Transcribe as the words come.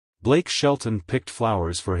Blake Shelton picked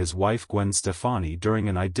flowers for his wife Gwen Stefani during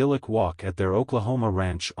an idyllic walk at their Oklahoma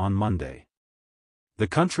ranch on Monday. The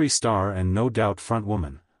country star and no doubt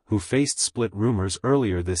frontwoman, who faced split rumors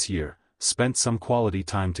earlier this year, spent some quality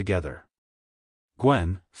time together.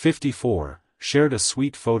 Gwen, 54, shared a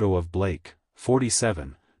sweet photo of Blake,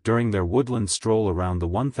 47, during their woodland stroll around the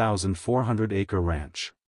 1,400-acre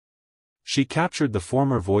ranch. She captured the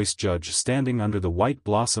former voice judge standing under the white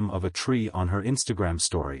blossom of a tree on her Instagram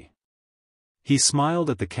story. He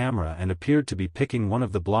smiled at the camera and appeared to be picking one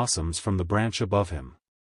of the blossoms from the branch above him.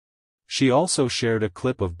 She also shared a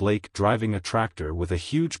clip of Blake driving a tractor with a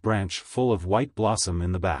huge branch full of white blossom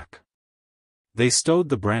in the back. They stowed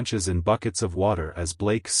the branches in buckets of water as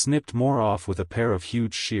Blake snipped more off with a pair of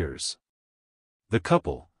huge shears. The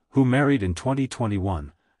couple, who married in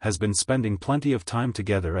 2021, has been spending plenty of time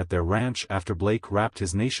together at their ranch after Blake wrapped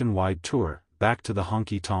his nationwide tour, back to the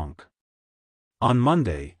honky-tonk. On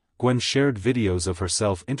Monday, Gwen shared videos of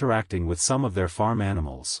herself interacting with some of their farm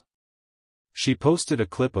animals. She posted a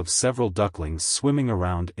clip of several ducklings swimming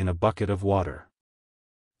around in a bucket of water.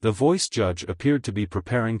 The voice judge appeared to be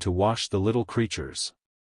preparing to wash the little creatures.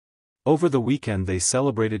 Over the weekend they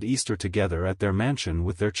celebrated Easter together at their mansion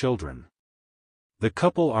with their children. The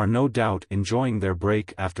couple are no doubt enjoying their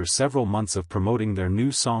break after several months of promoting their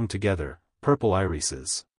new song together, Purple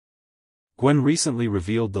Irises. Gwen recently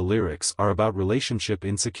revealed the lyrics are about relationship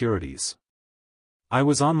insecurities. "I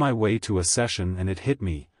was on my way to a session and it hit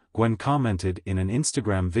me," Gwen commented in an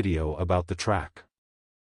Instagram video about the track.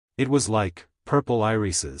 "It was like, Purple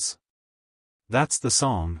Irises. That's the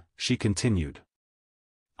song," she continued.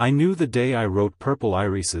 "I knew the day I wrote Purple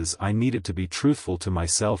Irises I needed to be truthful to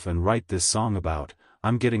myself and write this song about,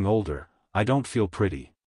 I'm getting older, I don't feel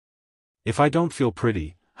pretty. If I don't feel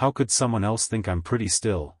pretty, how could someone else think I'm pretty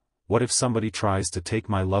still? What if somebody tries to take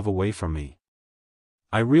my love away from me?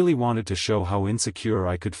 I really wanted to show how insecure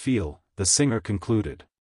I could feel," the singer concluded.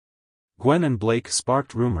 Gwen and Blake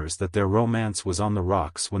sparked rumors that their romance was on the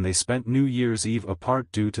rocks when they spent New Year's Eve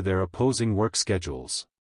apart due to their opposing work schedules.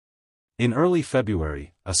 In early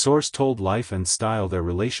February, a source told Life and Style their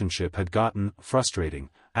relationship had gotten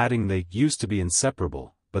frustrating, adding they used to be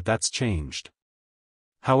inseparable, but that's changed.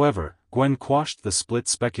 However, Gwen quashed the split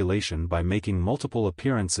speculation by making multiple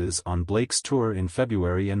appearances on Blake's tour in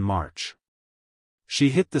February and March.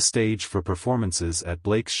 She hit the stage for performances at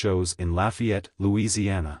Blake's shows in Lafayette,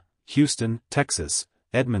 Louisiana, Houston, Texas,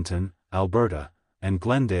 Edmonton, Alberta, and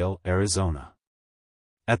Glendale, Arizona.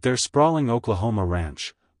 At their sprawling Oklahoma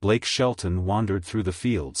ranch, Blake Shelton wandered through the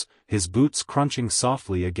fields, his boots crunching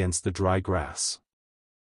softly against the dry grass.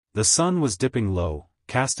 The sun was dipping low,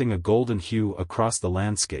 casting a golden hue across the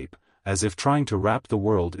landscape, as if trying to wrap the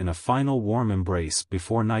world in a final warm embrace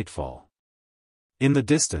before nightfall. In the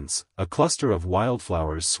distance, a cluster of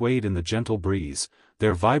wildflowers swayed in the gentle breeze,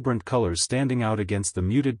 their vibrant colors standing out against the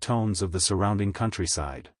muted tones of the surrounding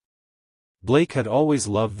countryside. Blake had always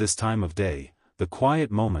loved this time of day, the quiet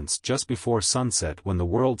moments just before sunset when the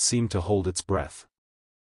world seemed to hold its breath.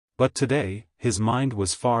 But today, his mind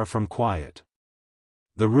was far from quiet.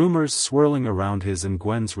 The rumors swirling around his and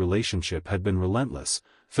Gwen's relationship had been relentless,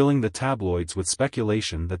 filling the tabloids with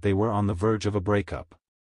speculation that they were on the verge of a breakup.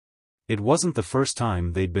 It wasn't the first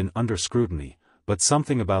time they'd been under scrutiny, but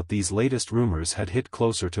something about these latest rumors had hit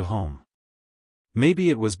closer to home. Maybe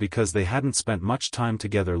it was because they hadn't spent much time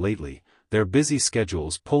together lately, their busy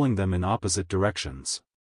schedules pulling them in opposite directions.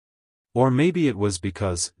 Or maybe it was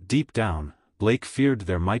because, deep down, Blake feared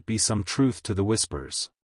there might be some truth to the whispers.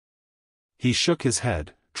 He shook his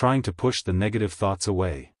head, trying to push the negative thoughts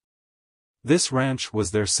away. This ranch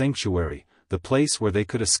was their sanctuary, the place where they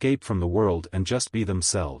could escape from the world and just be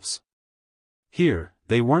themselves. Here,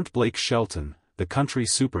 they weren't Blake Shelton, the country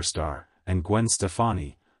superstar, and Gwen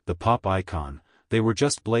Stefani, the pop icon. They were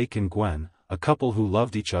just Blake and Gwen, a couple who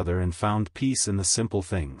loved each other and found peace in the simple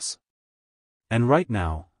things. And right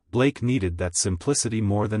now, Blake needed that simplicity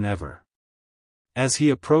more than ever. As he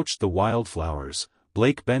approached the wildflowers,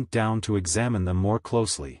 Blake bent down to examine them more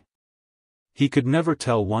closely. He could never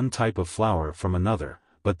tell one type of flower from another,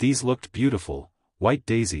 but these looked beautiful: white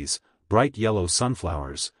daisies, bright yellow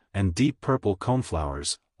sunflowers, and deep purple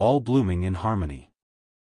coneflowers, all blooming in harmony.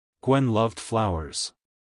 Gwen loved flowers.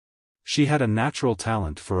 She had a natural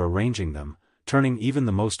talent for arranging them, turning even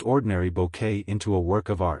the most ordinary bouquet into a work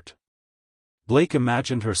of art. Blake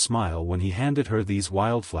imagined her smile when he handed her these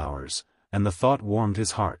wildflowers, and the thought warmed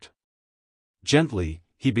his heart. Gently,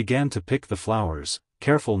 he began to pick the flowers,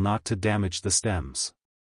 careful not to damage the stems.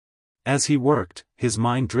 As he worked, his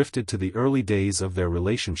mind drifted to the early days of their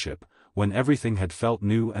relationship, when everything had felt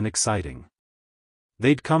new and exciting.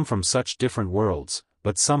 They'd come from such different worlds,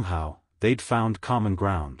 but somehow, they'd found common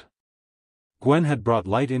ground. Gwen had brought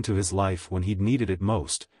light into his life when he'd needed it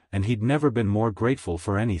most, and he'd never been more grateful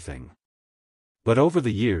for anything. But over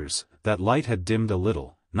the years, that light had dimmed a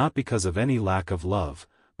little, not because of any lack of love,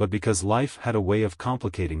 but because life had a way of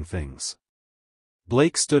complicating things.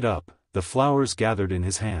 Blake stood up, the flowers gathered in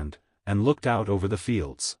his hand, and looked out over the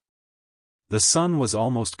fields. The sun was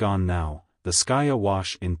almost gone now, the sky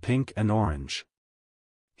awash in pink and orange.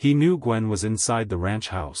 He knew Gwen was inside the ranch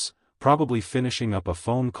house, probably finishing up a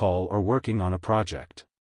phone call or working on a project.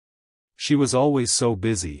 She was always so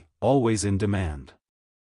busy, always in demand.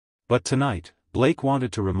 But tonight, Blake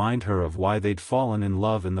wanted to remind her of why they'd fallen in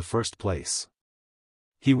love in the first place.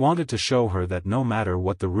 He wanted to show her that no matter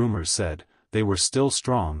what the rumors said, they were still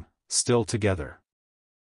strong, still together.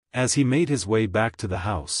 As he made his way back to the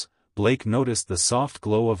house, Blake noticed the soft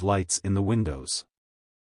glow of lights in the windows.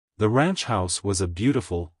 The ranch house was a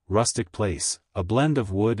beautiful, rustic place, a blend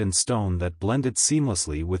of wood and stone that blended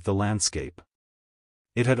seamlessly with the landscape.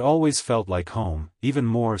 It had always felt like home, even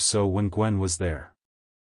more so when Gwen was there.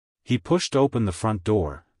 He pushed open the front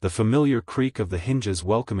door, the familiar creak of the hinges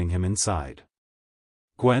welcoming him inside.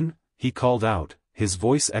 "Gwen," he called out, his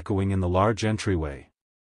voice echoing in the large entryway.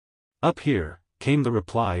 "Up here," came the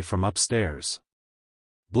reply from upstairs.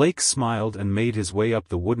 Blake smiled and made his way up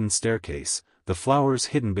the wooden staircase, the flowers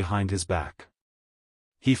hidden behind his back.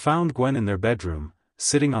 He found Gwen in their bedroom,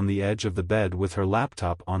 sitting on the edge of the bed with her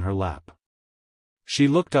laptop on her lap. She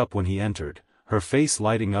looked up when he entered, her face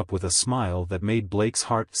lighting up with a smile that made Blake's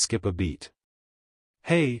heart skip a beat.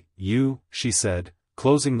 "Hey, you," she said,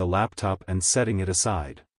 closing the laptop and setting it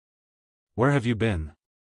aside. "Where have you been?"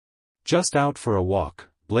 "Just out for a walk,"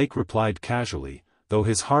 Blake replied casually, though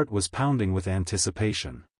his heart was pounding with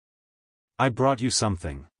anticipation. "I brought you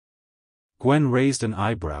something." Gwen raised an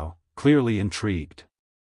eyebrow, clearly intrigued.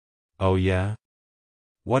 "Oh yeah?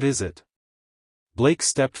 What is it?" Blake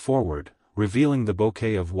stepped forward, revealing the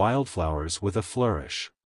bouquet of wildflowers with a flourish.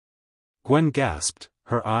 Gwen gasped,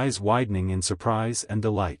 her eyes widening in surprise and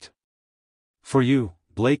delight. "For you,"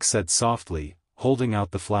 Blake said softly, holding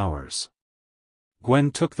out the flowers.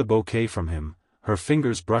 Gwen took the bouquet from him, her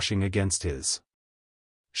fingers brushing against his.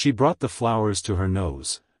 She brought the flowers to her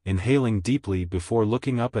nose, inhaling deeply before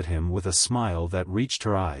looking up at him with a smile that reached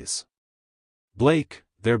her eyes. "Blake,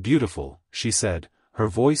 they're beautiful," she said, her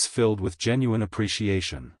voice filled with genuine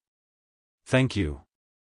appreciation. "Thank you."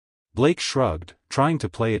 Blake shrugged, trying to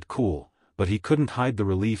play it cool, but he couldn't hide the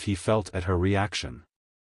relief he felt at her reaction.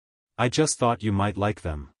 "I just thought you might like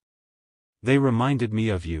them. They reminded me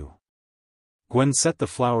of you." Gwen set the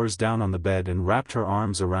flowers down on the bed and wrapped her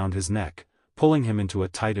arms around his neck, pulling him into a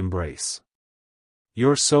tight embrace.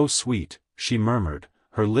 "You're so sweet," she murmured,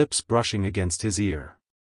 her lips brushing against his ear.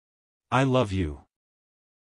 "I love you."